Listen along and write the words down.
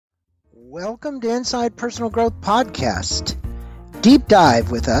Welcome to Inside Personal Growth Podcast. Deep dive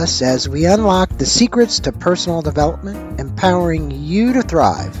with us as we unlock the secrets to personal development, empowering you to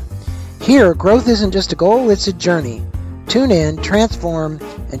thrive. Here, growth isn't just a goal, it's a journey. Tune in, transform,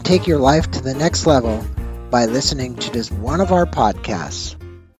 and take your life to the next level by listening to just one of our podcasts.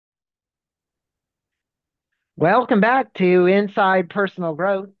 Welcome back to Inside Personal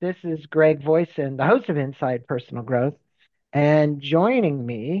Growth. This is Greg Voisin, the host of Inside Personal Growth, and joining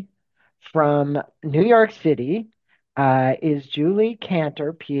me from New York City is Julie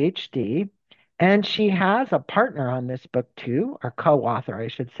Kantor, PhD, and she has a partner on this book too, or co-author, I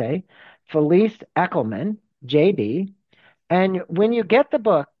should say, Felice Ekelman, JD. And when you get the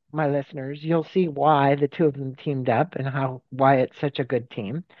book, my listeners, you'll see why the two of them teamed up and why it's such a good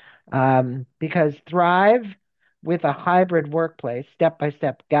team. Because Thrive with a Hybrid Workplace,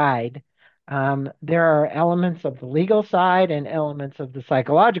 step-by-step guide, there are elements of the legal side and elements of the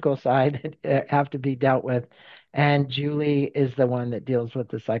psychological side that have to be dealt with. And Julie is the one that deals with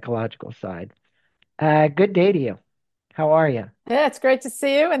the psychological side. Good day to you. How are you? Yeah, it's great to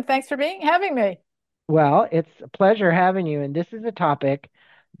see you, and thanks for having me. Well, it's a pleasure having you. And this is a topic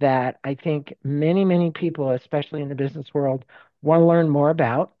that I think many, many people, especially in the business world, want to learn more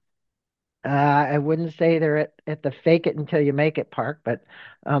about. I wouldn't say they're at the fake it until you make it part, but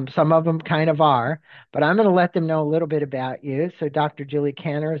some of them kind of are. But I'm going to let them know a little bit about you. So Dr. Julie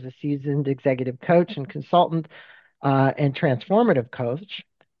Kantor is a seasoned executive coach and consultant and transformative coach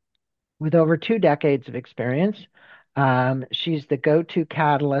with over 2 decades of experience. She's the go-to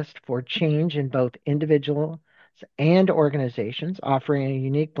catalyst for change in both individuals and organizations, offering a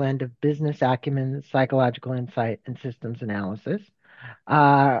unique blend of business acumen, psychological insight, and systems analysis.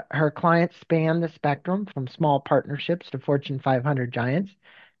 Her clients span the spectrum from small partnerships to Fortune 500 giants,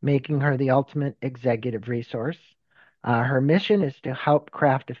 making her the ultimate executive resource. Her mission is to help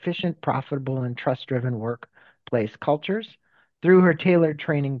craft efficient, profitable, and trust-driven workplace cultures. Through her tailored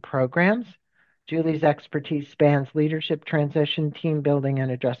training programs, Julie's expertise spans leadership transition, team building, and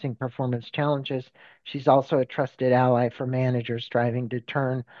addressing performance challenges. She's also a trusted ally for managers striving to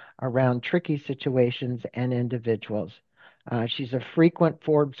turn around tricky situations and individuals. She's a frequent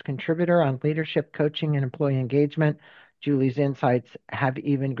Forbes contributor on leadership, coaching, and employee engagement. Julie's insights have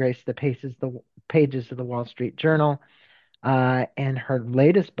even graced the pages of the Wall Street Journal. And her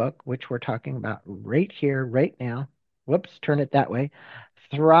latest book, which we're talking about right here, right now, whoops, turn it that way,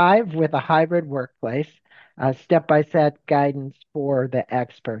 Thrive with a Hybrid Workplace, step-by-step guidance for the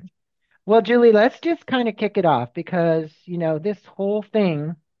expert. Well, Julie, let's just kind of kick it off because, this whole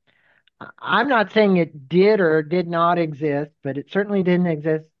thing, I'm not saying it did or did not exist, but it certainly didn't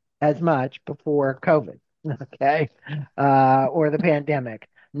exist as much before COVID, okay, or the pandemic.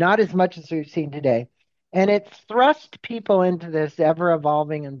 Not as much as we've seen today. And it's thrust people into this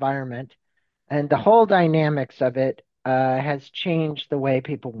ever-evolving environment, and the whole dynamics of it has changed the way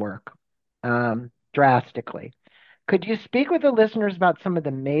people work drastically. Could you speak with the listeners about some of the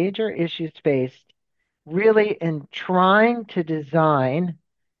major issues faced really in trying to design,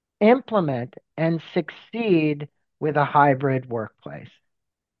 implement, and succeed with a hybrid workplace?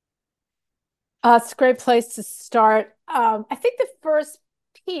 It's a great place to start. I think the first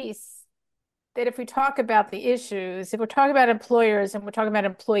piece that if we talk about the issues, if we're talking about employers and we're talking about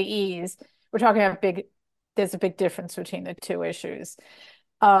employees, we're talking about there's a big difference between the two issues.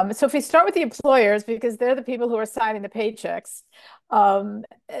 So if we start with the employers, because they're the people who are signing the paychecks,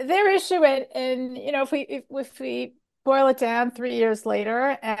 their issue, and if we boil it down 3 years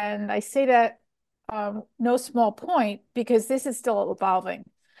later, and I say that no small point because this is still evolving.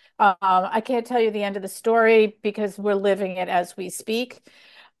 I can't tell you the end of the story because we're living it as we speak.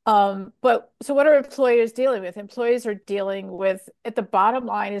 But so what are employers dealing with? Employees are dealing with, at the bottom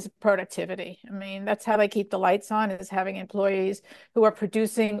line, is productivity. I mean, that's how they keep the lights on, is having employees who are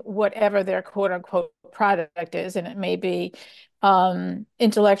producing whatever their quote unquote product is. And it may be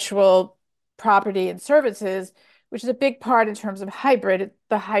intellectual property and services, which is a big part in terms of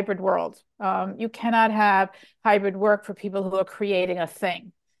the hybrid world. You cannot have hybrid work for people who are creating a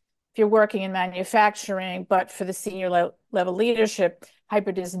thing. If you're working in manufacturing, but for the senior level leadership,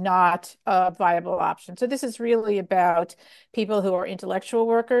 hybrid is not a viable option. So this is really about people who are intellectual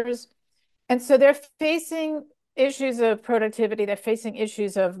workers. And so they're facing issues of productivity. They're facing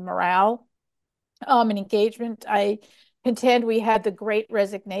issues of morale and engagement. I contend we had the great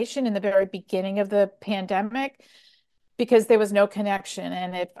resignation in the very beginning of the pandemic because there was no connection.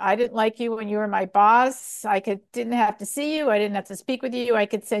 And if I didn't like you when you were my boss, didn't have to see you. I didn't have to speak with you. I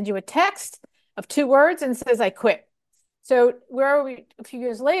could send you a text of 2 words and says, I quit. So where are we a few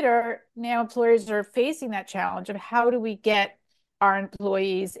years later? Now employers are facing that challenge of how do we get our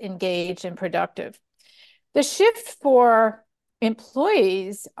employees engaged and productive. The shift for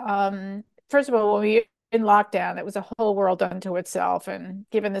employees, first of all, when we were in lockdown, it was a whole world unto itself. And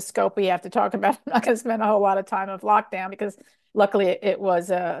given the scope we have to talk about, I'm not going to spend a whole lot of time of lockdown because luckily it was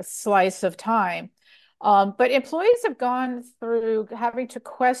a slice of time. But employees have gone through having to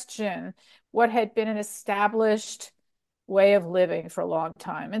question what had been an established way of living for a long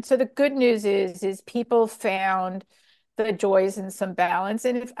time. And so the good news is people found the joys and some balance.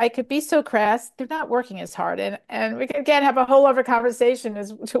 And if I could be so crass, they're not working as hard. And we can again have a whole other conversation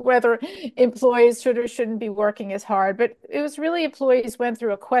as to whether employees should or shouldn't be working as hard. But it was really employees went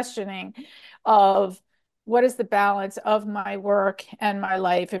through a questioning of what is the balance of my work and my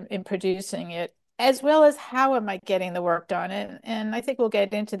life in producing it, as well as how am I getting the work done? And I think we'll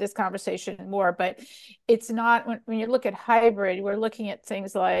get into this conversation more, but it's not when you look at hybrid, we're looking at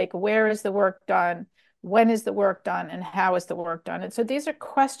things like where is the work done? When is the work done and how is the work done? And so these are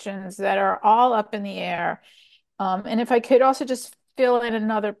questions that are all up in the air. And if I could also just fill in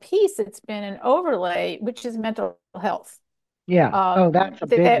another piece, it's been an overlay, which is mental health. Yeah. Oh, that's a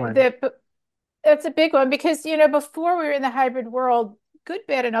big one. That's a big one because, before we were in the hybrid world, good,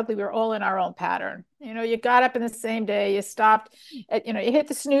 bad, and ugly, we were all in our own pattern. You got up in the same day, you stopped you hit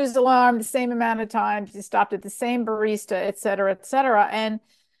the snooze alarm the same amount of times, you stopped at the same barista, et cetera, et cetera. And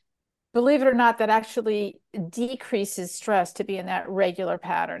believe it or not, that actually decreases stress to be in that regular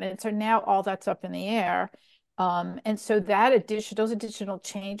pattern. And so now all that's up in the air. And so those additional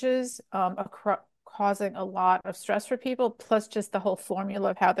changes are causing a lot of stress for people, plus just the whole formula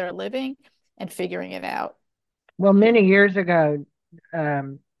of how they're living and figuring it out. Well, many years ago,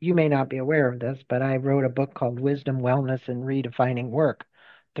 you may not be aware of this, but I wrote a book called Wisdom, Wellness, and Redefining Work,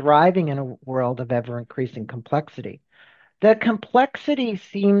 Thriving in a World of Ever Increasing Complexity. The complexity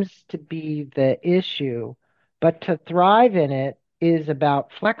seems to be the issue, but to thrive in it is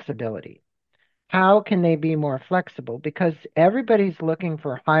about flexibility. How can they be more flexible? Because everybody's looking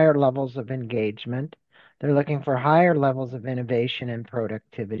for higher levels of engagement. They're looking for higher levels of innovation and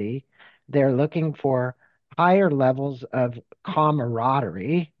productivity. They're looking for higher levels of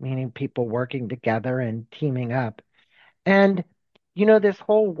camaraderie, meaning people working together and teaming up. And, this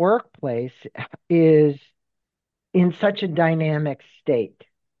whole workplace is in such a dynamic state.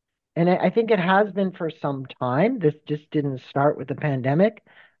 And I think it has been for some time. This just didn't start with the pandemic.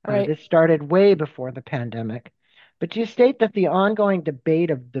 Right. This started way before the pandemic. But you state that the ongoing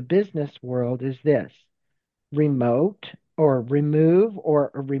debate of the business world is this: remote or remove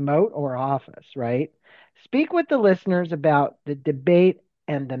or remote or office, right? Speak with the listeners about the debate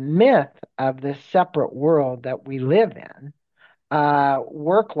and the myth of this separate world that we live in,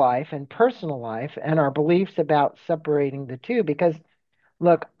 work life and personal life, and our beliefs about separating the two. Because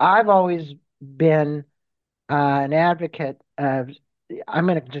look, I've always been an advocate of, I'm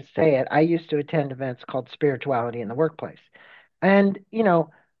going to just say it, I used to attend events called Spirituality in the Workplace. And,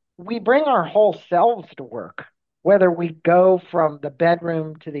 we bring our whole selves to work, whether we go from the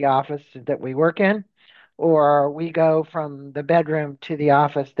bedroom to the office that we work in, or we go from the bedroom to the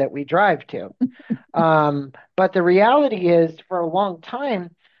office that we drive to. But the reality is, for a long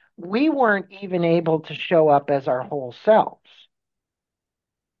time, we weren't even able to show up as our whole selves.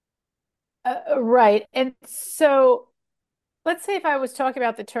 Right. And so let's say if I was talking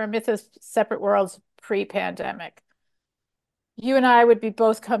about the term myth of separate worlds pre-pandemic, you and I would be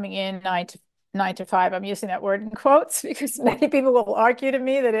both coming in nine to five. I'm using that word in quotes because many people will argue to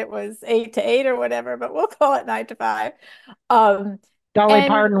me that it was 8 to 8 or whatever, but we'll call it 9 to 5. Um, Dolly and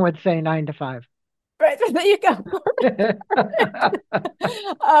Parton would say 9 to 5. right there you go.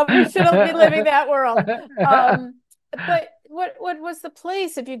 We should all be living that world. But what was the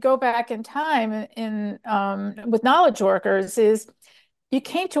place if you go back in time in with knowledge workers is you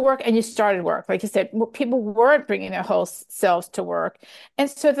came to work and you started work. Like you said, people weren't bringing their whole selves to work. And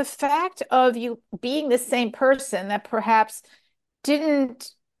so the fact of you being the same person that perhaps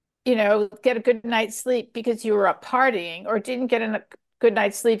didn't, get a good night's sleep because you were up partying or didn't get a good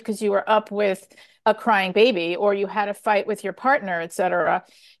night's sleep because you were up with a crying baby or you had a fight with your partner, etc.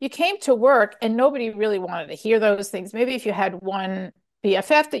 You came to work and nobody really wanted to hear those things. Maybe if you had one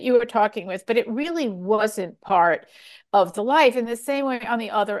BFF that you were talking with, but it really wasn't part of the life. In the same way, on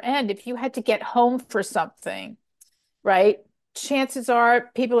the other end, if you had to get home for something, right? Chances are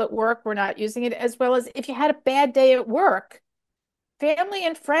people at work were not using it, as well as if you had a bad day at work, family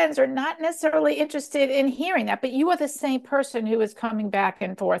and friends are not necessarily interested in hearing that, but you are the same person who is coming back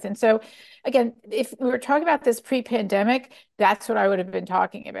and forth. And so, again, if we were talking about this pre-pandemic, that's what I would have been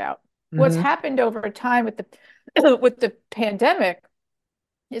talking about. What's Hmm. happened over time with the with the pandemic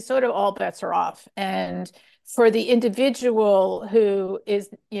is sort of all bets are off, and for the individual who is,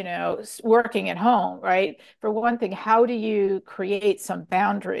 working at home, right? For one thing, how do you create some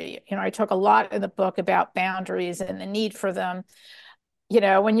boundary? I talk a lot in the book about boundaries and the need for them.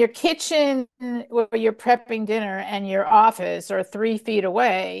 When your kitchen where you're prepping dinner and your office are 3 feet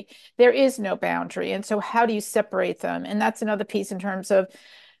away, there is no boundary. And so how do you separate them? And that's another piece in terms of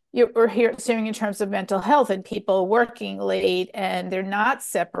we're here seeing in terms of mental health and people working late and they're not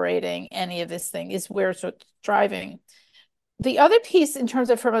separating any of this thing is where it's driving. The other piece in terms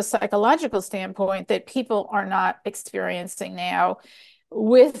of from a psychological standpoint that people are not experiencing now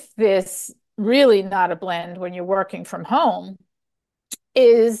with this really not a blend when you're working from home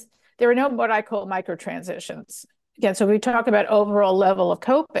is there are no what I call micro transitions. Again, so we talk about overall level of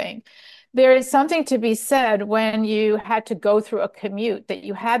coping. There is something to be said when you had to go through a commute, that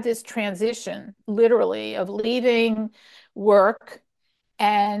you had this transition literally of leaving work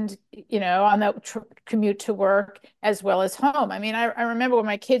and on that commute to work as well as home. I mean, I remember when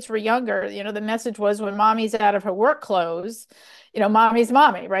my kids were younger, the message was when mommy's out of her work clothes, mommy's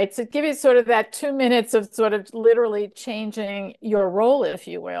mommy, right? So give you sort of that 2 minutes of sort of literally changing your role, if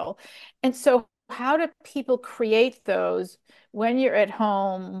you will. And so how do people create those when you're at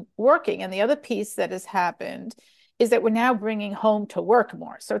home working? And the other piece that has happened is that we're now bringing home to work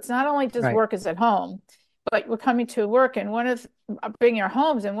more. So it's not only just Right. work is at butbut we're coming to work and bringing our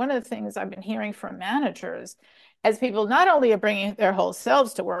homes. And one of the things I've been hearing from managers as people not only are bringing their whole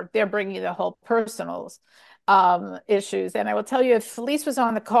selves to work, they're bringing the whole personals issues. And I will tell you, if Felice was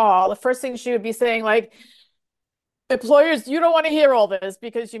on the call, the first thing she would be saying, like, employers, you don't want to hear all this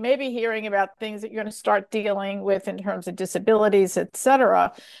because you may be hearing about things that you're going to start dealing with in terms of disabilities, et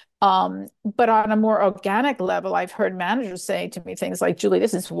cetera. But on a more organic level, I've heard managers saying to me things like, Julie,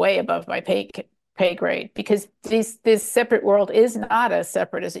 this is way above my pay grade because this separate world is not as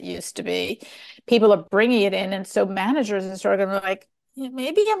separate as it used to be. People are bringing it in. And so managers are sort of like, "Yeah,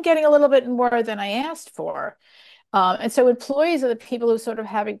 maybe I'm getting a little bit more than I asked for." And so employees are the people who are sort of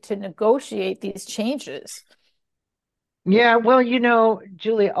having to negotiate these changes. Yeah, well,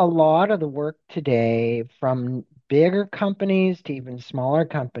 Julie, a lot of the work today from bigger companies to even smaller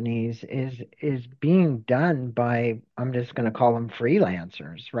companies is being done by, I'm just going to call them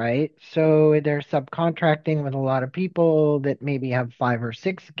freelancers, right? So they're subcontracting with a lot of people that maybe have 5 or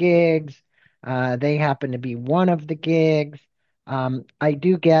 6 gigs. They happen to be one of the gigs. I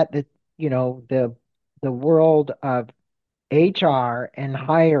do get that, the world of HR and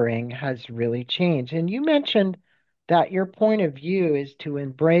hiring has really changed. And you mentioned that your point of view is to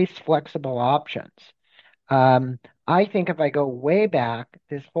embrace flexible options. Um, I think if I go way back,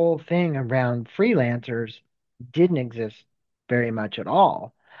 this whole thing around freelancers didn't exist very much at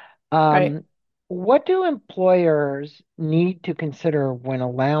all. Right. Um, what do employers need to consider when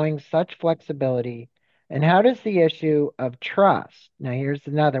allowing such flexibility? And how does the issue of trust? Now, here's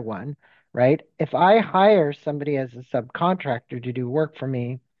another one, right? If I hire somebody as a subcontractor to do work for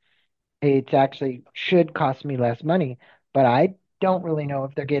me, it actually should cost me less money, but I don't really know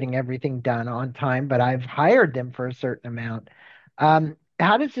if they're getting everything done on time, but I've hired them for a certain amount.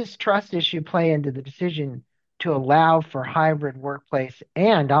 How does this trust issue play into the decision to allow for hybrid workplace?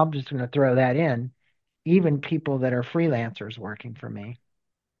 And I'm just going to throw that in, even people that are freelancers working for me.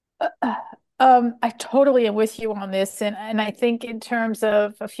 I totally am with you on this, and I think in terms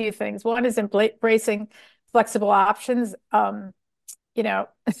of a few things. One is embracing flexible options.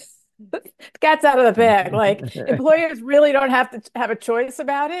 The cat's out of the bag. Like employers really don't have to have a choice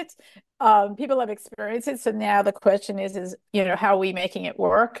about it. People have experienced it, so now the question is how are we making it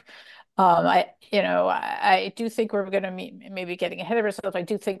work? I do think we're going to maybe getting ahead of ourselves. I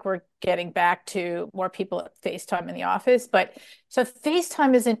do think we're getting back to more people at FaceTime in the office, but so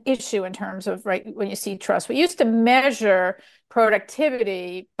FaceTime is an issue in terms of right when you see trust. We used to measure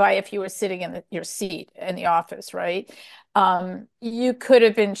productivity by if you were sitting in your seat in the office, right? You could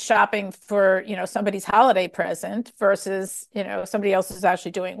have been shopping for, somebody's holiday present versus, somebody else is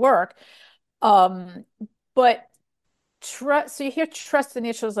actually doing work. Um, but trust, so you hear trust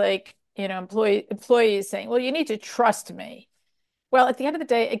initials like, employees saying, well, you need to trust me. Well, at the end of the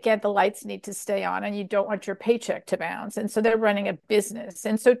day, again, the lights need to stay on and you don't want your paycheck to bounce. And so they're running a business.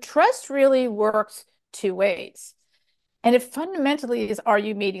 And so trust really works two ways. And it fundamentally is, are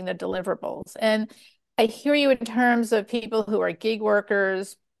you meeting the deliverables? And I hear you in terms of people who are gig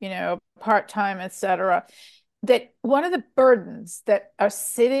workers, part-time, et cetera, that one of the burdens that are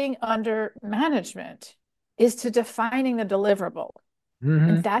sitting under management is to defining the deliverable.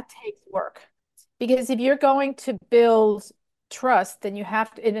 And Hmm. that takes work. Because if you're going to build trust, then you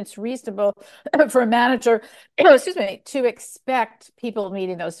have to, and it's reasonable for a manager, excuse me, to expect people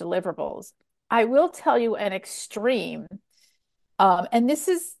meeting those deliverables. I will tell you an extreme. And this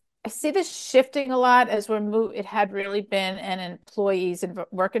is, I see this shifting a lot as we're moving. It had really been an employees and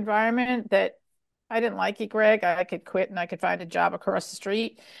work environment that I didn't like it, Greg. I could quit and I could find a job across the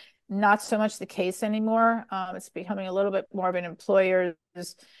street. Not so much the case anymore. It's becoming a little bit more of an employer's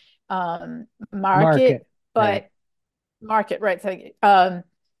market, Market, right? but market, right? So,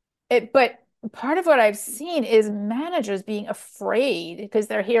 but part of what I've seen is managers being afraid because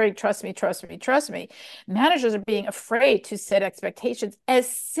they're hearing, trust me, trust me, trust me. Managers are being afraid to set expectations as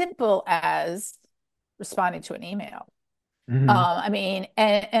simple as responding to an email. Hmm. I mean,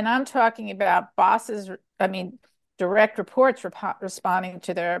 and I'm talking about bosses, I mean, direct reports responding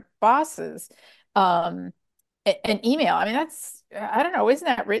to their bosses. Um, an email. I mean, that's, I don't know, isn't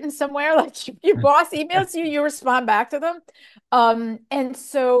that written somewhere? Like your boss emails you, you respond back to them. And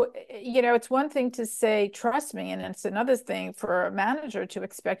so, it's one thing to say, trust me, and it's another thing for a manager to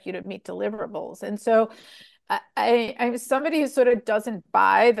expect you to meet deliverables. And so I'm somebody who sort of doesn't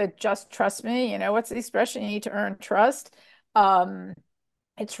buy the just trust me, what's the expression? You need to earn trust. Um,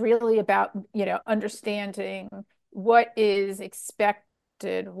 it's really about, understanding what is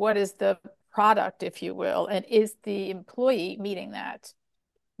expected, what is the product, if you will, and is the employee meeting that?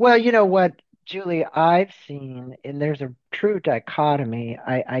 Well, you know what, Julie, I've seen, and there's a true dichotomy.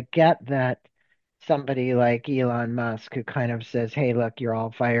 I get that somebody like Elon Musk who kind of says, hey, look, you're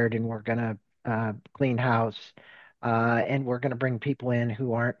all fired and we're going to clean house. And we're going to bring people in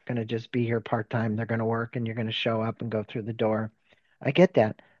who aren't going to just be here part-time. They're going to work and you're going to show up and go through the door. I get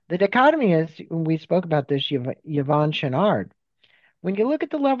that. The dichotomy is, when we spoke about this, Yvonne Chouinard. When you look at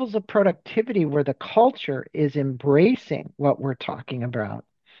the levels of productivity where the culture is embracing what we're talking about,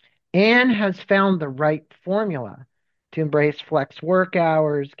 Anne has found the right formula to embrace flex work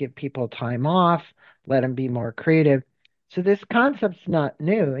hours, give people time off, let them be more creative. So this concept's not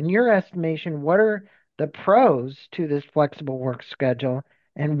new. In your estimation, what are the pros to this flexible work schedule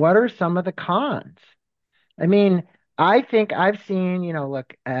and what are some of the cons? I mean, I think I've seen,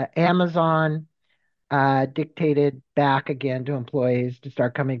 look, Amazon dictated back again to employees to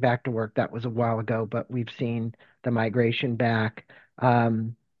start coming back to work. That was a while ago, but we've seen the migration back.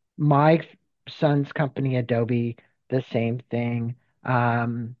 My son's company, Adobe, the same thing.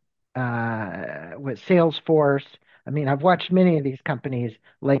 With Salesforce, I mean, I've watched many of these companies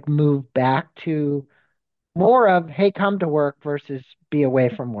like move back to more of, hey, come to work versus be away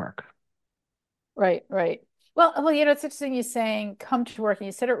from work. Right, right. Well, it's interesting you saying come to work, and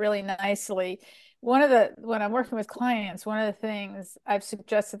you said it really nicely. When I'm working with clients, one of the things I've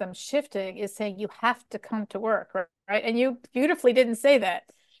suggested them shifting is saying you have to come to work, right? And you beautifully didn't say that,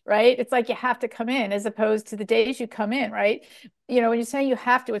 right? It's like you have to come in as opposed to the days you come in, right? When you're saying you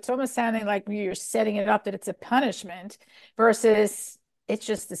have to, it's almost sounding like you're setting it up that it's a punishment versus it's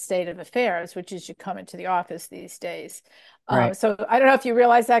just the state of affairs, which is you come into the office these days. Right. So I don't know if you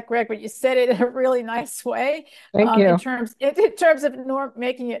realize that, Greg, but you said it in a really nice way, Thank in you. terms of norm,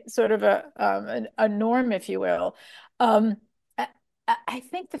 making it sort of a norm, if you will. Um, I, I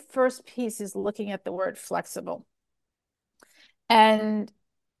think the first piece is looking at the word flexible, and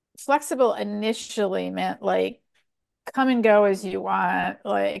flexible initially meant like come and go as you want.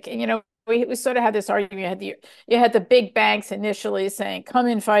 Like, and we sort of had this argument. You had the big banks initially saying come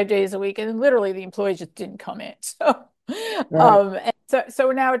in 5 days a week, and then literally the employees just didn't come in. Right. And so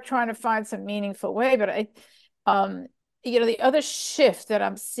we're now trying to find some meaningful way. But um, the other shift that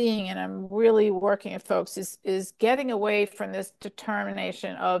I'm seeing, and I'm really working with folks, is getting away from this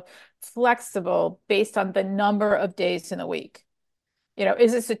determination of flexible based on the number of days in the week.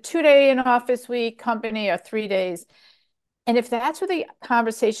 Is this a 2 day in office week company or 3 days? And if that's where the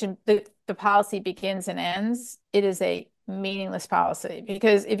conversation, the policy begins and ends, it is a meaningless policy.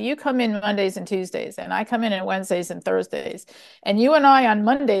 Because if you come in Mondays and Tuesdays, and I come in on Wednesdays and Thursdays, and you and I on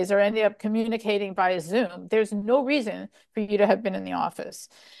Mondays are ending up communicating via Zoom, there's no reason for you to have been in the office.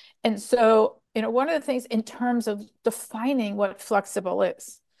 And so, one of the things in terms of defining what flexible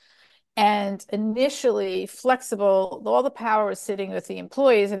is, and initially, flexible, all the power is sitting with the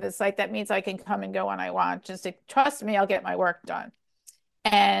employees. And it's like, that means I can come and go when I want. Just to trust me, I'll get my work done.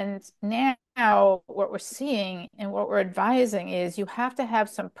 And now, what we're seeing and what we're advising is you have to have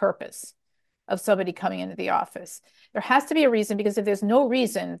some purpose of somebody coming into the office. There has to be a reason, because if there's no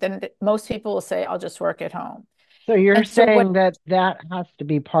reason, then most people will say, I'll just work at home. So you're And so, what saying that that has to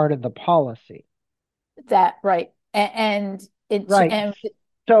be part of the policy. that, right. Right. And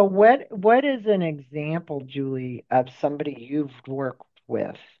So what is an example, Julie, of somebody you've worked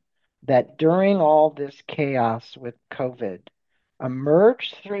with that during all this chaos with COVID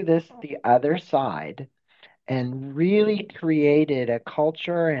emerged through this the other side and really created a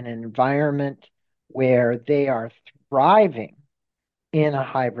culture and an environment where they are thriving in a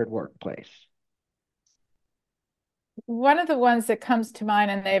hybrid workplace. One of the ones that comes to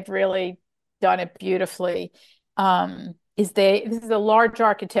mind, and they've really done it beautifully, this is a large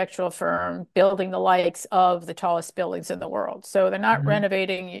architectural firm building the likes of the tallest buildings in the world. So they're not Mhm.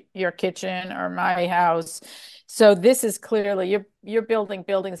 renovating your kitchen or my house. So this is clearly you're building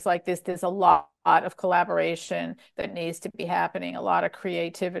buildings like this. There's a lot of collaboration that needs to be happening, a lot of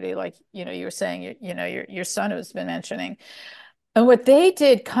creativity, like you were saying, your son has been mentioning. And what they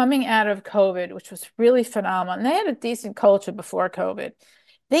did coming out of COVID, which was really phenomenal, and they had a decent culture before COVID,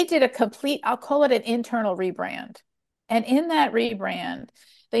 they did a complete, I'll call it an internal rebrand. And in that rebrand,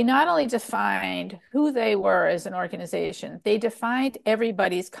 they not only defined who they were as an organization, they defined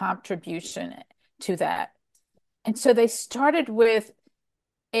everybody's contribution to that. And so they started with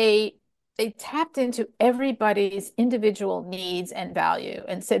a they tapped into everybody's individual needs and value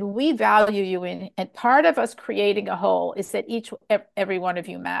and said, we value you in, and part of us creating a whole is that every one of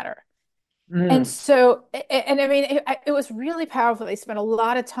you matter. And Mm, so, and I mean, it was really powerful. They spent a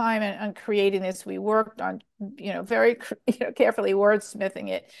lot of time on creating this. We worked on, very, carefully wordsmithing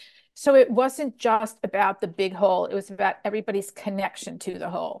it. So it wasn't just about the big whole. It was about everybody's connection to the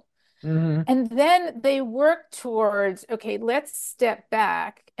whole. mhm, And then they work towards, okay, let's step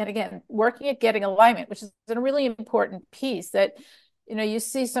back. And again, working at getting alignment, which is a really important piece that, you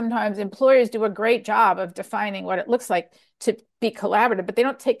see sometimes employers do a great job of defining what it looks like to be collaborative, but they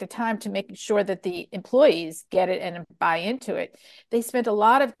don't take the time to make sure that the employees get it and buy into it. They spent a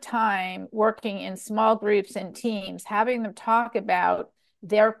lot of time working in small groups and teams, having them talk about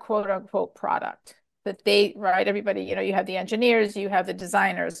their quote unquote product that they, right? Everybody, you have the engineers, you have the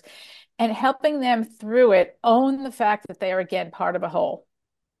designers, and helping them through it own the fact that they are again part of a whole.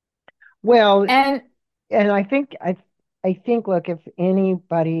 well, And and I think look, if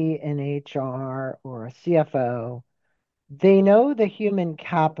anybody in HR or a CFO, they know the human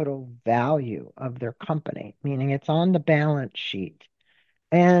capital value of their company, meaning it's on the balance sheet.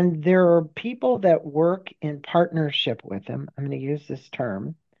 And there are people that work in partnership with them. I'm going to use this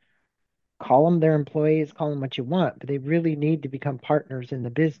term. Call them their employees, call them what you want, but they really need to become partners in the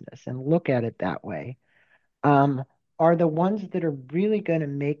business and look at it that way. um, are the ones that are really going to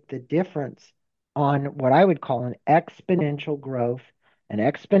make the difference on what I would call an exponential growth, an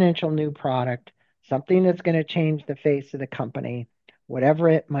exponential new product, something that's going to change the face of the company, whatever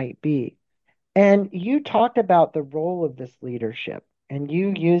it might be. And you talked about the role of this leadership, and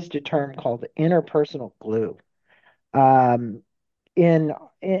you used a term called interpersonal glue um, in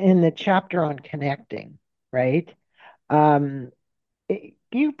in the chapter on connecting, right? Um,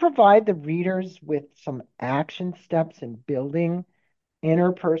 you provide the readers with some action steps in building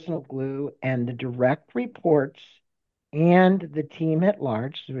interpersonal glue and the direct reports and the team at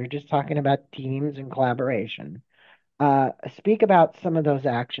large. So we're just talking about teams and collaboration. Speak about some of those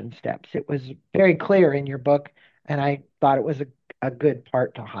action steps. It was very clear in your book, and I thought it was a good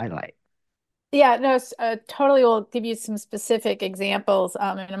part to highlight. yeah, no, totally will give you some specific examples in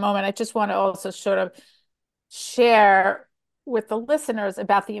a moment. I just want to also sort of share with the listeners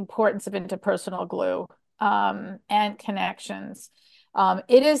about the importance of interpersonal glue and connections.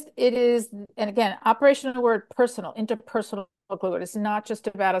 It is, and again, operational word personal, interpersonal glue. It is not just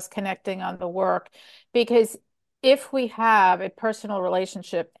about us connecting on the work, because if we have a personal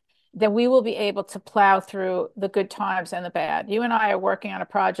relationship, then we will be able to plow through the good times and the bad. You and I are working on a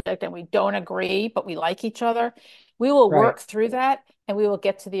project and we don't agree, but we like each other. We will Right. work through that and we will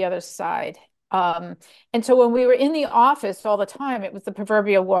get to the other side. Um, and so when we were in the office all the time, it was the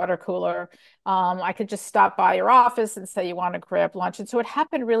proverbial water cooler. I could just stop by your office and say, you want to grab lunch? And so it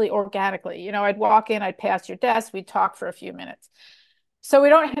happened really organically. I'd walk in, I'd pass your desk, we'd talk for a few minutes. So we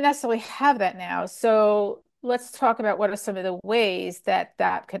don't necessarily have that now. So let's talk about what are some of the ways that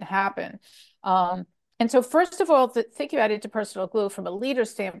that can happen. Um, and so first of all, think about interpersonal glue from a leader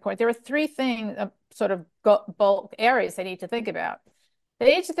standpoint. There are three things, sort of bulk areas they need to think about.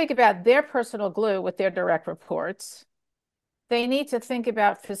 They need to think about their personal glue with their direct reports. They need to think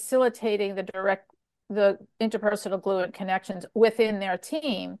about facilitating the interpersonal glue and connections within their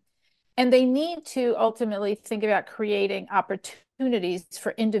team. And they need to ultimately think about creating opportunities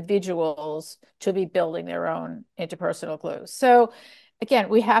for individuals to be building their own interpersonal glue. So again,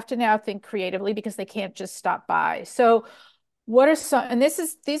 we have to now think creatively because they can't just stop by. So what are some, and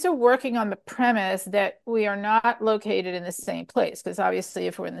these are working on the premise that we are not located in the same place, because obviously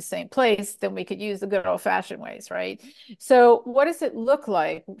if we're in the same place, then we could use the good old fashioned ways, right? So what does it look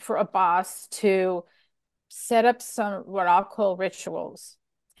like for a boss to set up some what I'll call rituals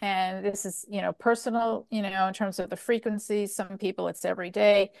And this is, personal, in terms of the frequency. Some people it's every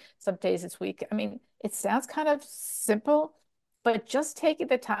day, some days it's week. I mean, it sounds kind of simple, but just taking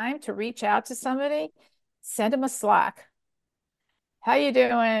the time to reach out to somebody, send them a Slack. How you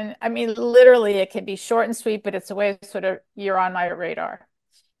doing? I mean, literally, it can be short and sweet, but it's a way of sort of you're on my radar.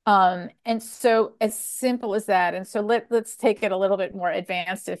 And so as simple as that. And so let's take it a little bit more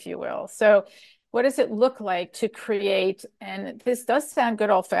advanced, if you will. So what does it look like to create, and this does sound good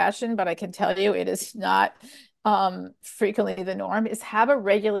old fashioned, but I can tell you it is not frequently the norm, is have a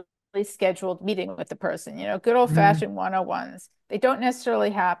regularly scheduled meeting with the person, good old Mhm. fashioned one-on-ones. They don't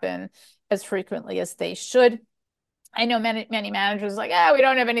necessarily happen as frequently as they should. I know many managers like, we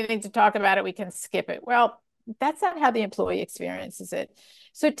don't have anything to talk about it. We can skip it. Well, that's not how the employee experiences it.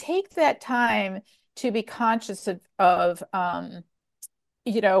 So take that time to be conscious of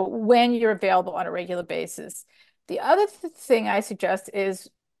when you're available on a regular basis. The other thing I suggest is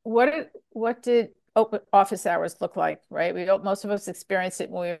what did open office hours look like, right? Most of us experienced it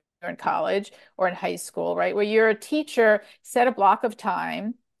when we were in college or in high school, right? Where you're a teacher, set a block of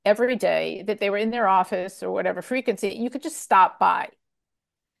time every day that they were in their office or whatever frequency, you could just stop by.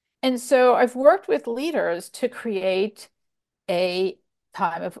 And so I've worked with leaders to create a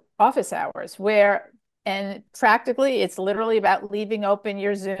time of office hours where, and practically it's literally about leaving open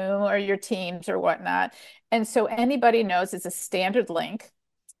your Zoom or your Teams or whatnot. And so anybody knows it's a standard link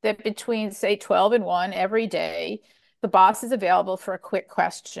that between, say, 12 and 1 every day, the boss is available for a quick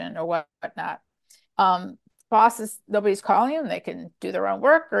question or whatnot. Um, Bosses, nobody's calling them. They can do their own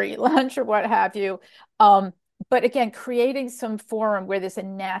work or eat lunch or what have you. Um, but again, creating some forum where there's a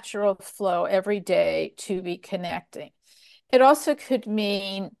natural flow every day to be connecting. It also could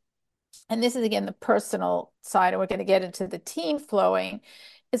mean, and this is again the personal side, and we're going to get into the team flowing,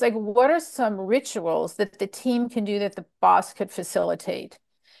 is like what are some rituals that the team can do that the boss could facilitate?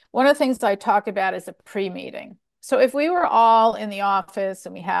 One of the things I talk about is a pre-meeting. So if we were all in the office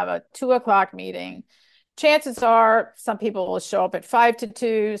and we have a 2 o'clock meeting, chances are some people will show up at 5 to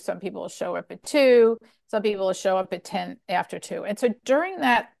 2, some people will show up at 2, some people will show up at 10 after 2. And so during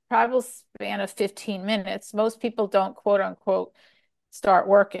that probable span of 15 minutes, most people don't quote unquote start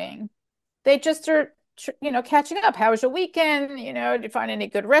working. They just are, catching up. How was your weekend? Did you find any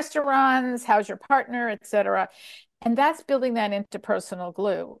good restaurants? How's your partner, et cetera? And that's building that interpersonal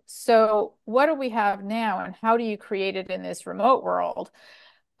glue. So, what do we have now, and how do you create it in this remote world?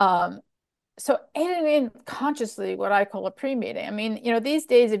 Um, so adding in consciously what I call a pre-meeting. I mean, these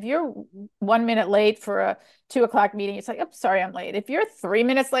days, if you're 1 minute late for a 2 o'clock meeting, it's like, oh, sorry, I'm late. If you're 3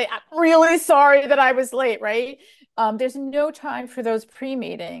 minutes late, I'm really sorry that I was late, right? There's no time for those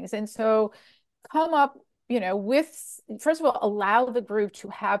pre-meetings. And so come up, with, first of all, allow the group to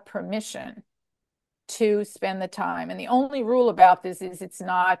have permission to spend the time. And the only rule about this is it's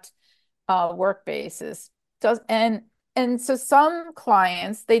not work basis. Does and so some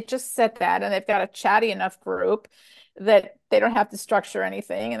clients they just set that and they've got a chatty enough group that they don't have to structure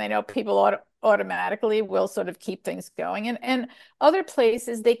anything and they know people automatically will sort of keep things going. And other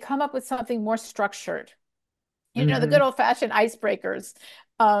places they come up with something more structured. The good Mhm. old fashioned icebreakers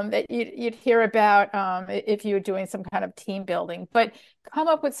that you'd hear about if you were doing some kind of team building, but come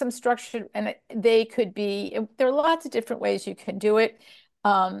up with some structure and they could be, there are lots of different ways you can do it.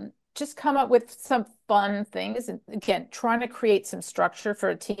 Just come up with some fun things. And again, trying to create some structure for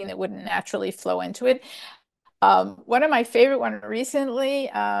a team that wouldn't naturally flow into it. One of my favorite ones recently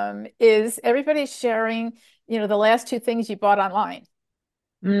is everybody sharing, the last two things you bought online.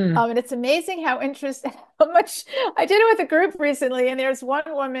 Mm. And it's amazing how interesting, how much I did it with a group recently. And there's one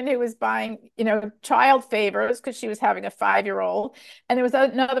woman who was buying, child favors because she was having a 5-year-old. And there was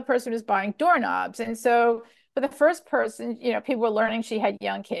another person who was buying doorknobs. And so for the first person, people were learning she had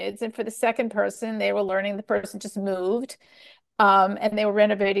young kids. And for the second person, they were learning the person just moved and they were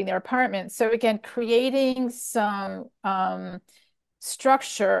renovating their apartment. So again, creating some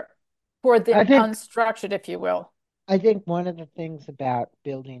structure for the I think unstructured, if you will. I think one of the things about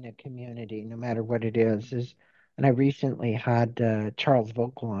building a community, no matter what it is, and I recently had Charles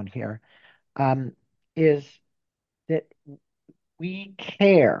Vocal on here, um, is that we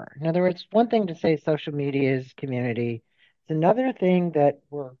care. In other words, one thing to say social media is community. It's another thing that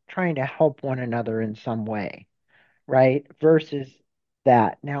we're trying to help one another in some way, right? Versus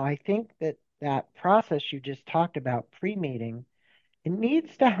that. Now, I think that that process you just talked about, pre-meeting, it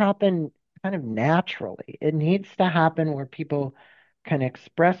needs to happen kind of naturally. It needs to happen where people can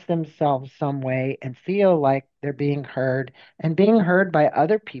express themselves some way and feel like they're being heard and being heard by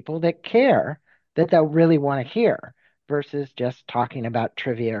other people that care that they'll really want to hear versus just talking about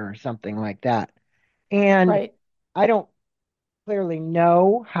trivia or something like that. And Right. I don't clearly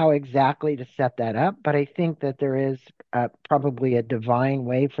know how exactly to set that up, but I think that there is probably a divine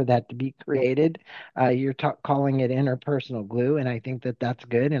way for that to be created. You're calling it interpersonal glue, and I think that that's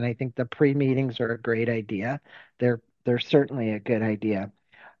good. And I think the pre-meetings are a great idea. They're certainly a good idea.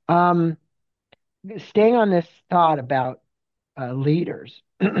 Um, Staying on this thought about leaders,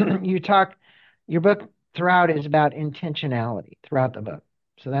 you talk, your book throughout is about intentionality throughout the book.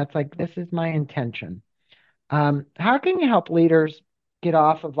 So that's like, this is my intention. How can you help leaders get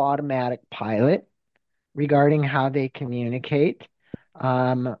off of automatic pilot regarding how they communicate?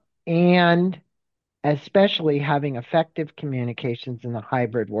 Um, and especially having effective communications in the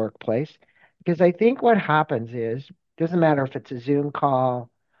hybrid workplace. Because I think what happens is, doesn't matter if it's a Zoom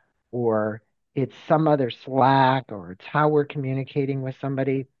call or it's some other Slack or it's how we're communicating with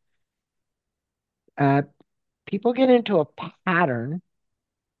somebody, uh, people get into a pattern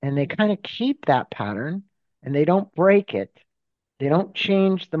and they kind of keep that pattern and they don't break it. They don't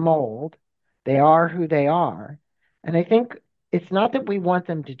change the mold. They are who they are. And I think it's not that we want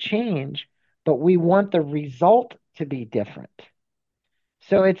them to change, but we want the result to be different.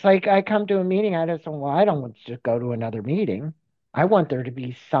 So it's like I come to a meeting, I just, well, I don't want to just go to another meeting. I want there to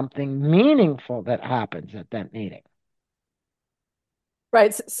be something meaningful that happens at that meeting.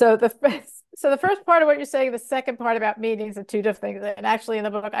 Right. So the first part of what you're saying, the second part about meetings are two different things. And actually, in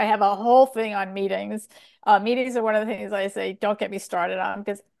the book, I have a whole thing on meetings. Meetings are one of the things I say, don't get me started on,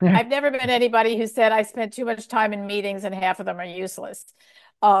 because I've never met anybody who said I spent too much time in meetings and half of them are useless.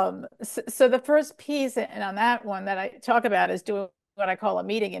 So the first piece, and on that one that I talk about, is doing what I call a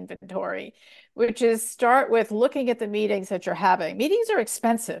meeting inventory, which is start with looking at the meetings that you're having. Meetings are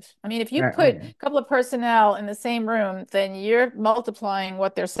expensive. I mean, if you Right, oh put yeah, a couple of personnel in the same room, then you're multiplying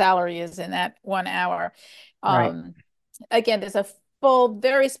what their salary is in that 1 hour. right, Um, Again, there's a full,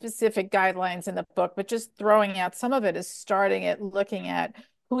 very specific guidelines in the book, but just throwing out some of it is starting at looking at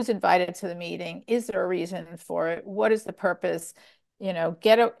who's invited to the meeting. Is there a reason for it? What is the purpose?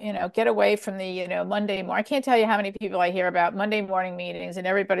 Get away from the, Monday morning. I can't tell you how many people I hear about Monday morning meetings and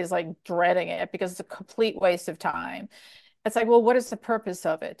everybody's like dreading it because it's a complete waste of time. It's like, well, what is the purpose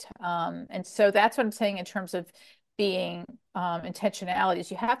of it? And so that's what I'm saying in terms of being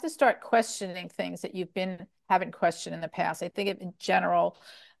intentionalities. You have to start questioning things that you've been haven't questioned in the past. I think in general,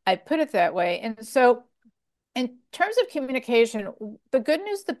 I put it that way. And so in terms of communication, the good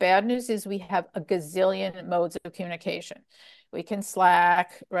news, the bad news is we have a gazillion modes of communication. We can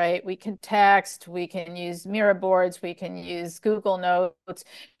Slack, right? We can text, we can use Miro boards, we can use Google Notes,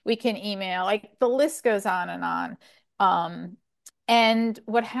 we can email, like the list goes on and on. Um, and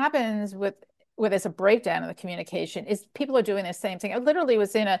what happens with where there's a breakdown in the communication is people are doing the same thing. I literally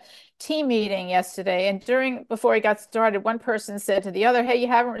was in a team meeting yesterday, and before it got started, one person said to the other, "Hey, you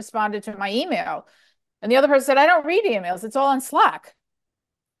haven't responded to my email." And the other person said, I don't read emails. It's all on Slack.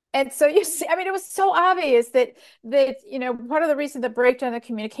 And so you see, I mean, it was so obvious that part of the reason the breakdown of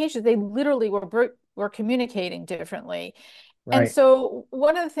communication, they literally were communicating differently. And right. so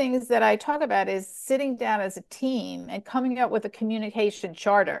one of the things that I talk about is sitting down as a team and coming up with a communication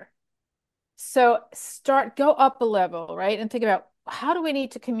charter. So go up a level, right? And think about how do we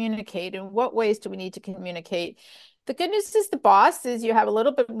need to communicate and what ways do we need to communicate? The good news is the boss is you have a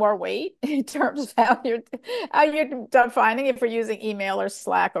little bit more weight in terms of how you're defining if we're using email or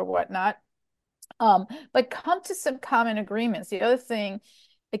Slack or whatnot. But come to some common agreements. The other thing,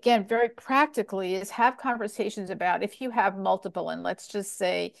 again, very practically, is have conversations about if you have multiple, and let's just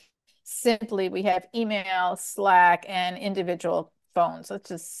say simply we have email, Slack, and individual phones. Let's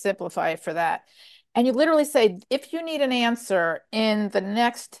just simplify it for that. And you literally say, if you need an answer in the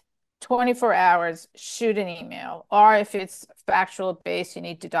next 24 hours, shoot an email. Or if it's factual based, you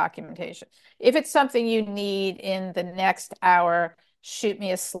need to documentation. If it's something you need in the next hour, shoot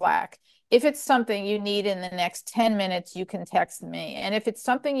me a Slack. If it's something you need in the next 10 minutes, you can text me. And if it's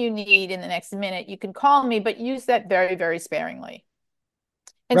something you need in the next minute, you can call me, but use that very, very sparingly.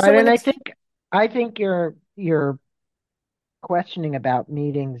 And so Right. when And the I think your questioning about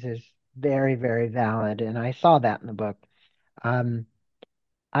meetings is very, very valid. And I saw that in the book. Um,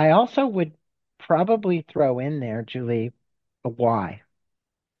 I also would probably throw in there, Julie, a why.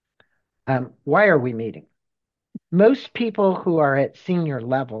 Why are we meeting? Most people who are at senior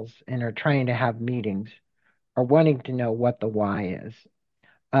levels and are trying to have meetings are wanting to know what the why is.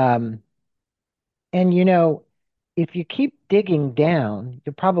 Um, and if you keep digging down,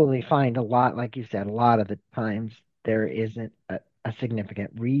 you'll probably find a lot, like you said, a lot of the times there isn't a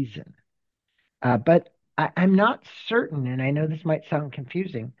significant reason. But I'm not certain, and I know this might sound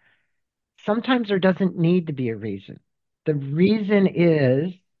confusing. Sometimes there doesn't need to be a reason. The reason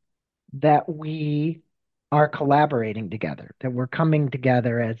is that we are collaborating together, that we're coming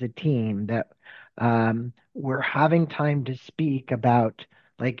together as a team, that we're having time to speak about,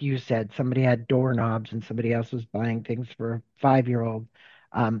 like you said, somebody had doorknobs and somebody else was buying things for a 5-year-old.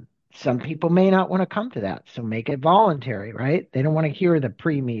 Some people may not want to come to that, so make it voluntary, right? They don't want to hear the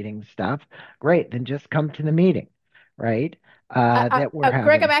pre-meeting stuff. Great, then just come to the meeting, right? That we're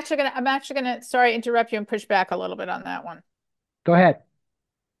Greg, having. I'm actually gonna, sorry, interrupt you and push back a little bit on that one. Go ahead.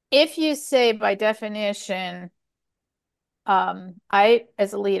 If you say by definition, I,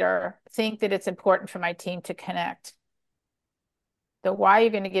 as a leader, think that it's important for my team to connect, then why are you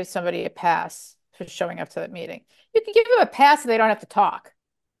going to give somebody a pass for showing up to that meeting? You can give them a pass so they don't have to talk,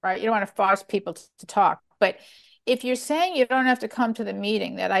 right? You don't want to force people to talk. But if you're saying you don't have to come to the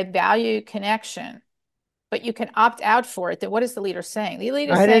meeting, that I value connection, but you can opt out for it, then what is the leader saying? The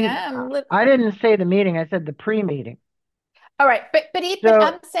leader is I saying, didn't I'm lit-. I didn't say the meeting, I said the pre-meeting. All right, but So,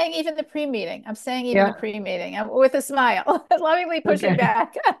 I'm saying even the pre-meeting. I'm saying even the yeah, pre-meeting with a smile, lovingly pushing okay.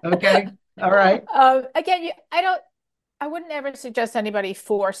 back. Okay. All right. Again, I wouldn't ever suggest anybody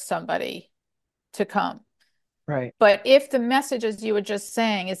force somebody to come. Right. But if the message, as you were just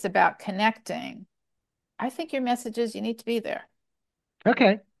saying, is about connecting, I think your message is you need to be there.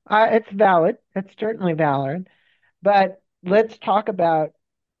 Okay. It's valid. It's certainly valid. But let's talk about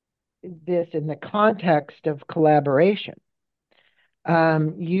this in the context of collaboration.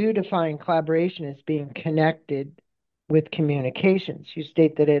 You define collaboration as being connected with communications. You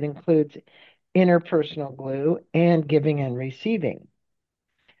state that it includes interpersonal glue and giving and receiving.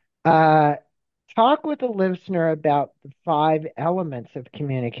 Uh, Talk with a listener about the 5 elements of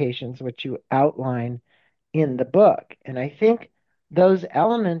communications, which you outline in the book. And I think those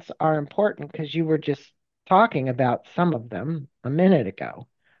elements are important because you were just talking about some of them a minute ago.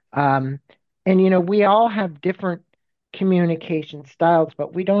 Um, and, we all have different communication styles,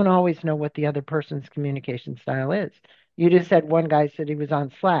 but we don't always know what the other person's communication style is. You just said one guy said he was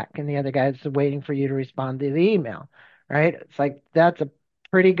on Slack and the other guy was waiting for you to respond to the email, right? It's like that's a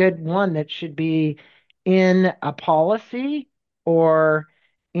pretty good one that should be in a policy or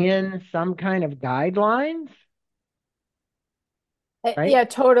in some kind of guidelines, right? Yeah,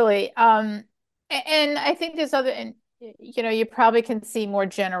 totally. And I think there's other, and you probably can see more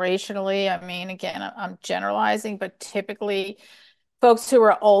generationally. I mean, again, I'm generalizing, but typically folks who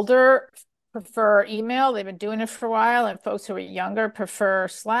are older prefer email. They've been doing it for a while, and folks who are younger prefer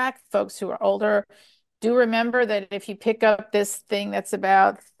Slack. Folks who are older do remember that if you pick up this thing that's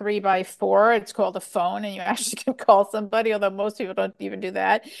about 3 by 4, it's called a phone, and you actually can call somebody, although most people don't even do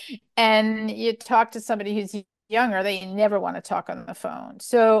that. And you talk to somebody who's younger, they never want to talk on the phone.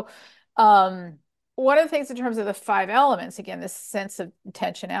 So, um, one of the things in terms of the 5 elements, again, this sense of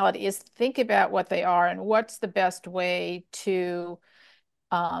intentionality, is think about what they are and what's the best way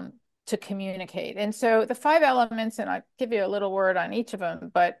um, to communicate. And so the 5 elements, and I'll give you a little word on each of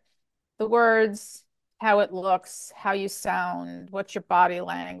them, but the words, how it looks, how you sound, what's your body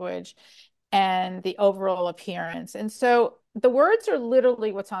language, and the overall appearance. And so the words are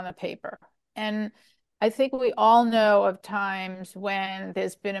literally what's on the paper. And I think we all know of times when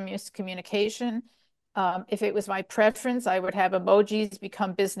there's been a miscommunication. If it was my preference, I would have emojis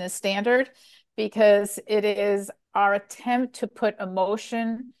become business standard because it is our attempt to put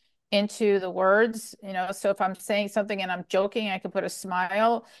emotion into the words. So if I'm saying something and I'm joking, I can put a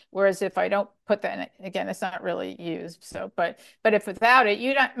smile. Whereas if I don't put that in, again, it's not really used. So, but if without it,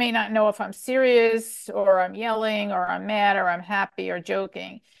 may not know if I'm serious or I'm yelling or I'm mad or I'm happy or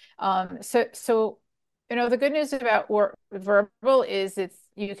joking. So the good news about verbal is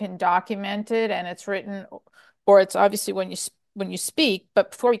you can document it and it's written, or it's obviously when you speak.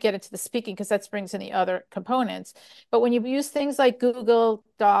 But before we get into the speaking, because that brings in the other components, but when you use things like Google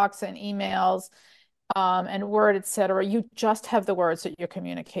Docs and emails, and Word, etc., you just have the words that you're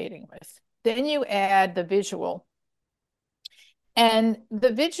communicating with. Then you add the visual. And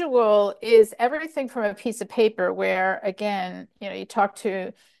the visual is everything from a piece of paper where, again, you talk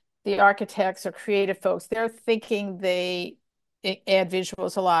to the architects or creative folks, they're thinking they add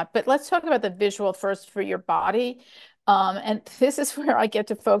visuals a lot. But let's talk about the visual first for your body. And this is where I get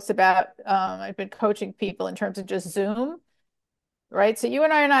to folks about, I've been coaching people in terms of just Zoom, right? So you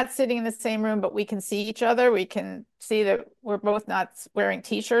and I are not sitting in the same room, but we can see each other. We can see that we're both not wearing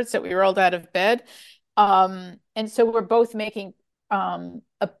t-shirts, that we rolled out of bed. And so we're both making a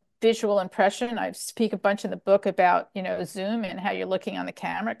visual impression. I speak a bunch in the book about, Zoom and how you're looking on the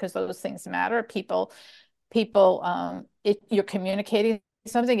camera because those things matter. You're communicating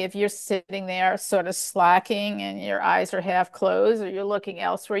something. If you're sitting there sort of slacking and your eyes are half closed or you're looking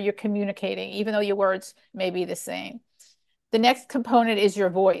elsewhere, you're communicating, even though your words may be the same. The next component is your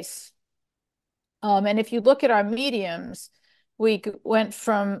voice. And if you look at our mediums, went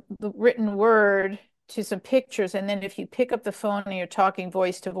from the written word to some pictures. And then if you pick up the phone and you're talking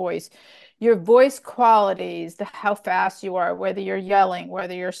voice to voice, your voice qualities, how fast you are, whether you're yelling,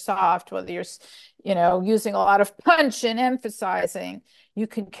 whether you're soft, whether you're, using a lot of punch and emphasizing, you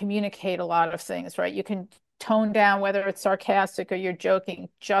can communicate a lot of things, right? You can tone down whether it's sarcastic or you're joking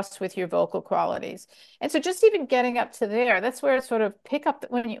just with your vocal qualities. And so just even getting up to there, that's where it sort of pick up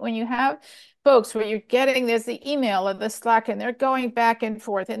when you have folks where you're getting there's the email or the Slack and they're going back and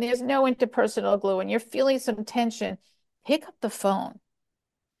forth and there's no interpersonal glue and you're feeling some tension, pick up the phone.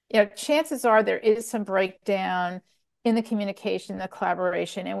 Chances are there is some breakdown in the communication, the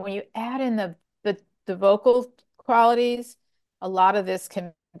collaboration. And when you add in the vocal qualities, a lot of this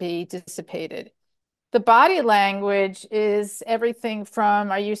can be dissipated. The body language is everything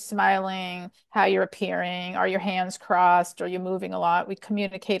from are you smiling, how you're appearing, are your hands crossed, are you moving a lot? We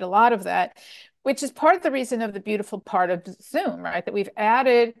communicate a lot of that, which is part of the reason of the beautiful part of Zoom, right? That we've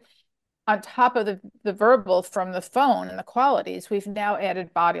added on top of the verbal from the phone and the qualities, we've now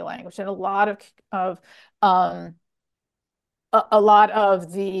added body language and um, a lot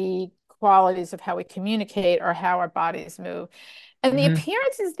of the qualities of how we communicate or how our bodies move. And the Hmm.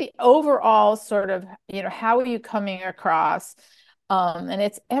 appearance is the overall sort of, how are you coming across? And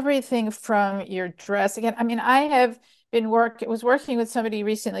it's everything from your dress. Again, I mean, I have was working with somebody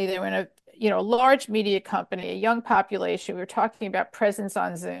recently. They were in a large media company, a young population. We were talking about presence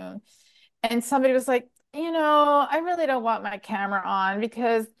on Zoom. And somebody was like, I really don't want my camera on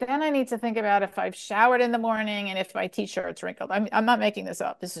because then I need to think about if I've showered in the morning and if my t-shirt's wrinkled. I'm not making this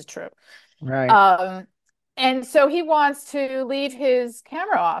up. This is true. Right. Um, and so he wants to leave his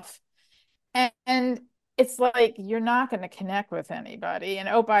camera off. And it's like you're not going to connect with anybody. And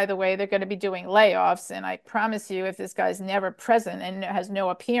oh, by the way, they're going to be doing layoffs. And I promise you, if this guy's never present and has no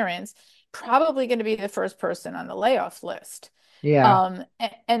appearance, probably going to be the first person on the layoff list. Yeah.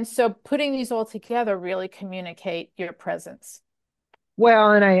 And so putting these all together really communicate your presence.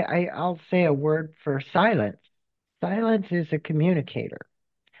 Well, and I'll say a word for silence. Silence is a communicator.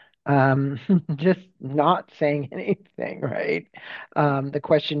 Um, just not saying anything, right? The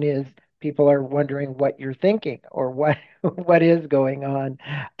question is, people are wondering what you're thinking or what what is going on,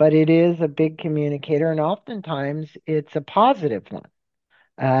 but it is a big communicator, and oftentimes it's a positive one,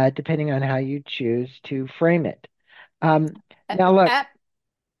 depending on how you choose to frame it. Now, look, At,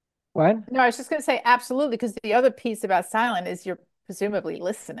 what? no, I was just going to say absolutely, because the other piece about silent is you're presumably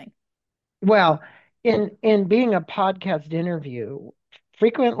listening. Well, in being a podcast interview,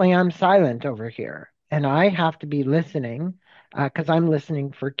 frequently I'm silent over here, and I have to be listening because I'm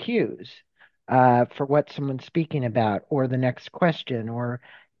listening for cues for what someone's speaking about, or the next question, or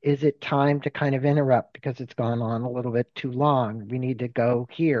is it time to kind of interrupt because it's gone on a little bit too long? We need to go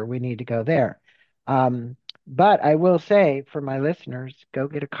here, we need to go there. Um, but I will say for my listeners, go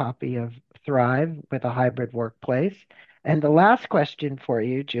get a copy of Thrive with a Hybrid Workplace. And the last question for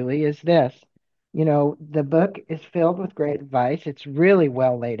you, Julie, is this. The book is filled with great advice. It's really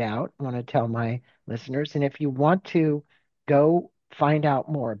well laid out. I want to tell my listeners. And if you want to go find out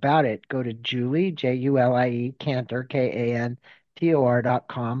more about it, go to Julie, Julie, Kantor,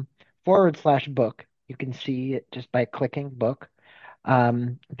 Kantor.com/book. You can see it just by clicking book.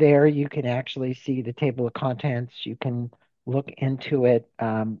 There you can actually see the table of contents. You can look into it.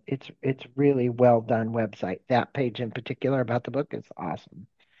 It's really well done website. That page in particular about the book is awesome.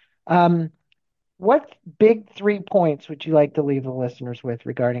 Um, what big 3 points would you like to leave the listeners with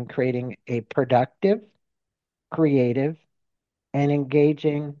regarding creating a productive, creative, and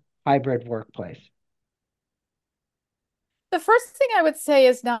engaging hybrid workplace? The first thing I would say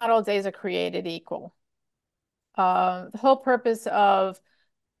is not all days are created equal. The whole purpose of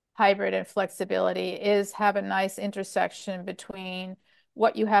hybrid and flexibility is have a nice intersection between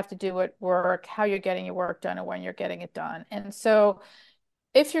what you have to do at work, how you're getting your work done, and when you're getting it done. And so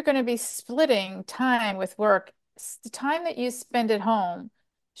if you're going to be splitting time with work, the time that you spend at home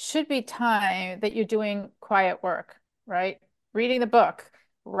should be time that you're doing quiet work, right? Reading the book,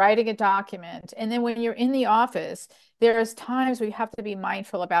 writing a document. And then when you're in the office, there's times where you have to be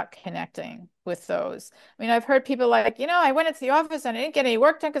mindful about connecting with those. I mean, I've heard people like, I went into the office and I didn't get any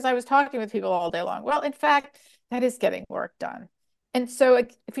work done because I was talking with people all day long. Well, in fact, that is getting work done. And so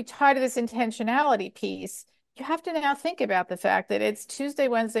if you tie to this intentionality piece, you have to now think about the fact that it's Tuesday,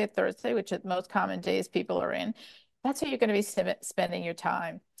 Wednesday, Thursday, which are the most common days people are in. That's how you're going to be spending your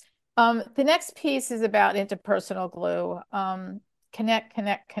time. The next piece is about interpersonal glue. Connect,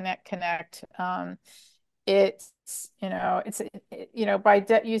 connect, connect, connect. It's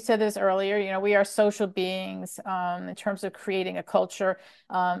You said this earlier, we are social beings, in terms of creating a culture.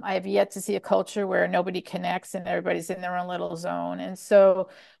 I have yet to see a culture where nobody connects and everybody's in their own little zone. And so,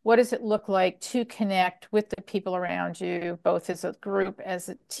 what does it look like to connect with the people around you, both as a group, as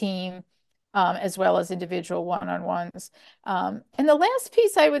a team, as well as individual one-on-ones? And the last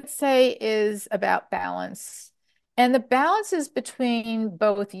piece I would say is about balance. And the balance is between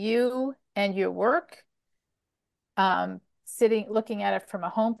both you and your work, looking at it from a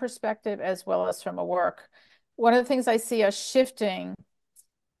home perspective as well as from a work. One of the things I see us shifting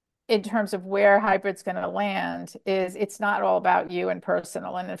in terms of where hybrid's going to land is it's not all about you and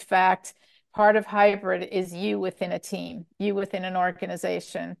personal. And in fact, part of hybrid is you within a team, you within an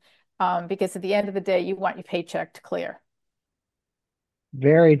organization, because at the end of the day, you want your paycheck to clear.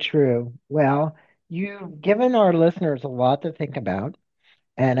 Very true. Well, you've given our listeners a lot to think about.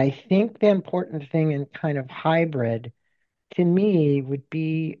 And I think the important thing in kind of hybrid to me would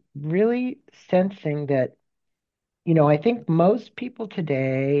be really sensing that, I think most people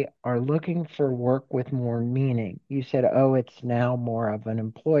today are looking for work with more meaning. You said, oh, it's now more of an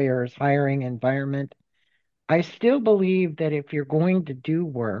employer's hiring environment. I still believe that if you're going to do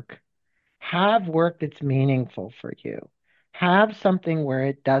work, have work that's meaningful for you. Have something where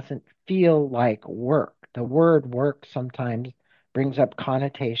it doesn't feel like work. The word work sometimes brings up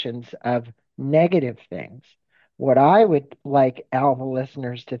connotations of negative things. What I would like Alva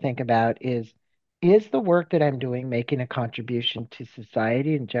listeners to think about is the work that I'm doing making a contribution to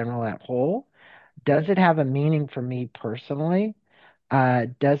society in general at whole? Does it have a meaning for me personally?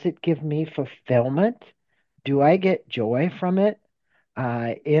 Does it give me fulfillment? Do I get joy from it?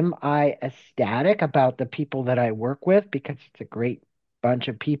 Am I ecstatic about the people that I work with because it's a great bunch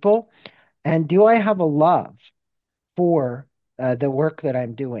of people? And do I have a love for the work that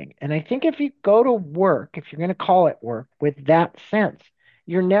I'm doing? And I think if you go to work, if you're going to call it work with that sense,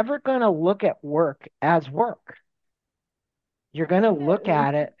 you're never going to look at work as work. You're going to look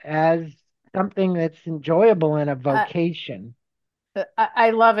at it as something that's enjoyable in a Uh, vocation. I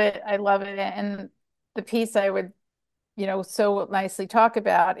love it. I love it. And the piece I would, so nicely talk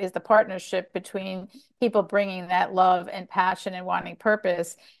about is the partnership between people bringing that love and passion and wanting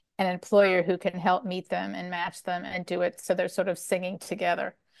purpose, an employer who can help meet them and match them and do it so they're sort of singing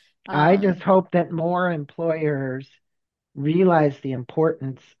together. I just Um, hope that more employers realize the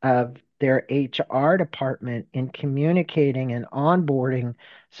importance of their HR department in communicating and onboarding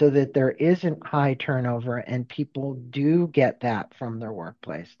so that there isn't high turnover and people do get that from their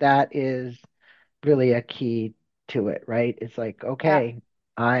workplace. That is really a key to it, right? It's like, uh, okay,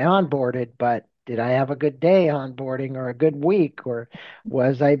 I onboarded, but did I have a good day onboarding or a good week, or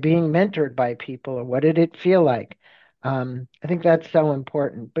was I being mentored by people, or what did it feel like? I think that's so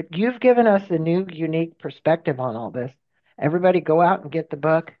important. But you've given us a new, unique perspective on all this. Everybody go out and get the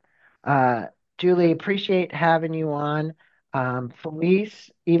book. Uh, Julie, appreciate having you on.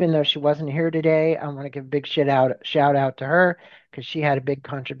 Felice, even though she wasn't here today, I want to give a big shout out to her because she had a big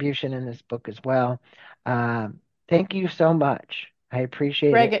contribution in this book as well. Thank you so much. I appreciate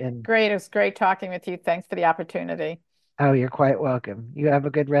it. Greg, And great. It was great talking with you. Thanks for the opportunity. oh, you're quite welcome. You have a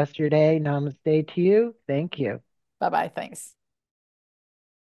good rest of your day. Namaste to you. Thank you. Bye-bye. Thanks.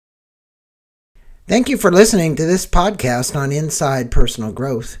 Thank you for listening to this podcast on Inside Personal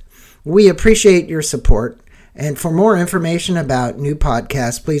Growth. We appreciate your support. And for more information about new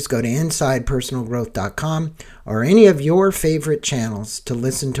podcasts, please go to InsidePersonalGrowth.com or any of your favorite channels to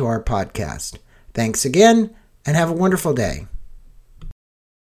listen to our podcast. Thanks again, and have a wonderful day.